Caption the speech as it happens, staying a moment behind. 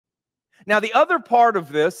Now, the other part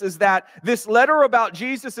of this is that this letter about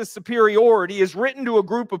Jesus' superiority is written to a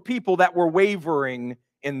group of people that were wavering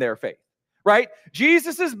in their faith, right?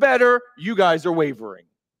 Jesus is better, you guys are wavering.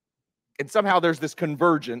 And somehow there's this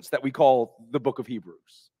convergence that we call the book of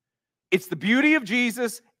Hebrews. It's the beauty of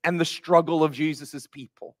Jesus and the struggle of Jesus'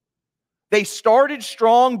 people. They started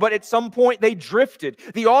strong, but at some point they drifted.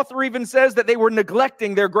 The author even says that they were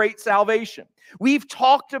neglecting their great salvation. We've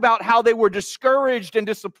talked about how they were discouraged and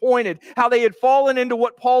disappointed, how they had fallen into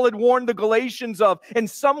what Paul had warned the Galatians of, and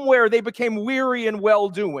somewhere they became weary in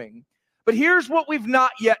well-doing. But here's what we've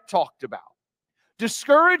not yet talked about.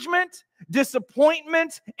 Discouragement,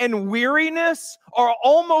 disappointment, and weariness are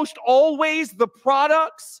almost always the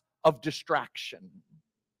products of distraction.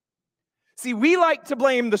 See, we like to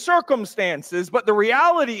blame the circumstances, but the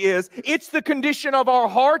reality is it's the condition of our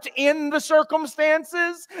heart in the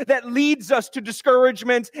circumstances that leads us to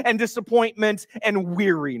discouragement and disappointment and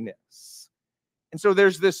weariness. And so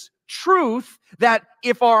there's this truth that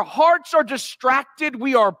if our hearts are distracted,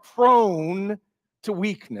 we are prone to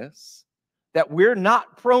weakness that we're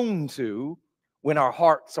not prone to when our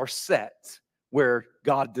hearts are set where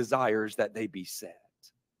God desires that they be set.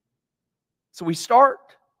 So we start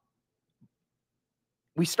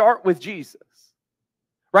with Jesus,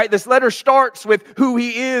 right? This letter starts with who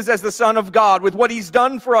he is as the Son of God, with what he's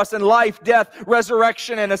done for us in life, death,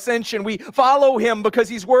 resurrection, and ascension. We follow him because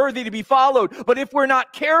he's worthy to be followed. But if we're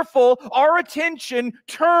not careful, our attention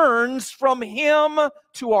turns from him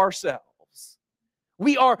to ourselves.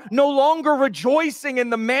 We are no longer rejoicing in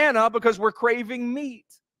the manna because we're craving meat.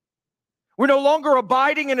 We're no longer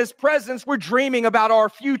abiding in his presence. We're dreaming about our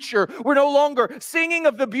future. We're no longer singing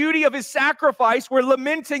of the beauty of his sacrifice. We're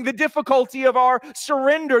lamenting the difficulty of our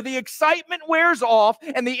surrender. The excitement wears off,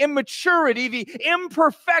 and the immaturity, the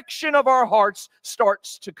imperfection of our hearts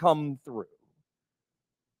starts to come through.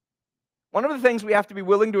 One of the things we have to be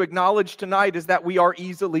willing to acknowledge tonight is that we are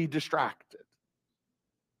easily distracted.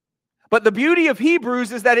 But the beauty of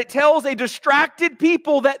Hebrews is that it tells a distracted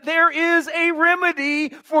people that there is a remedy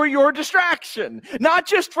for your distraction. Not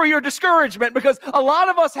just for your discouragement, because a lot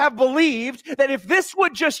of us have believed that if this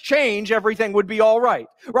would just change, everything would be all right.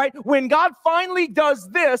 Right? When God finally does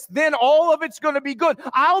this, then all of it's going to be good.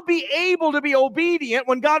 I'll be able to be obedient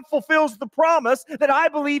when God fulfills the promise that I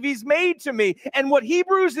believe he's made to me. And what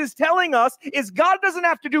Hebrews is telling us is God doesn't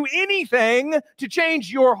have to do anything to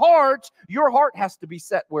change your heart. Your heart has to be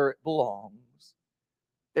set where it belongs.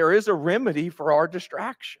 There is a remedy for our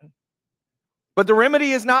distraction. But the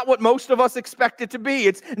remedy is not what most of us expect it to be.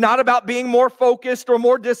 It's not about being more focused or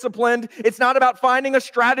more disciplined. It's not about finding a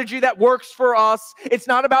strategy that works for us. It's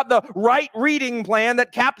not about the right reading plan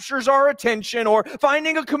that captures our attention or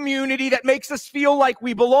finding a community that makes us feel like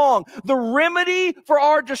we belong. The remedy for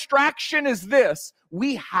our distraction is this: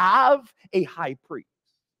 we have a high priest.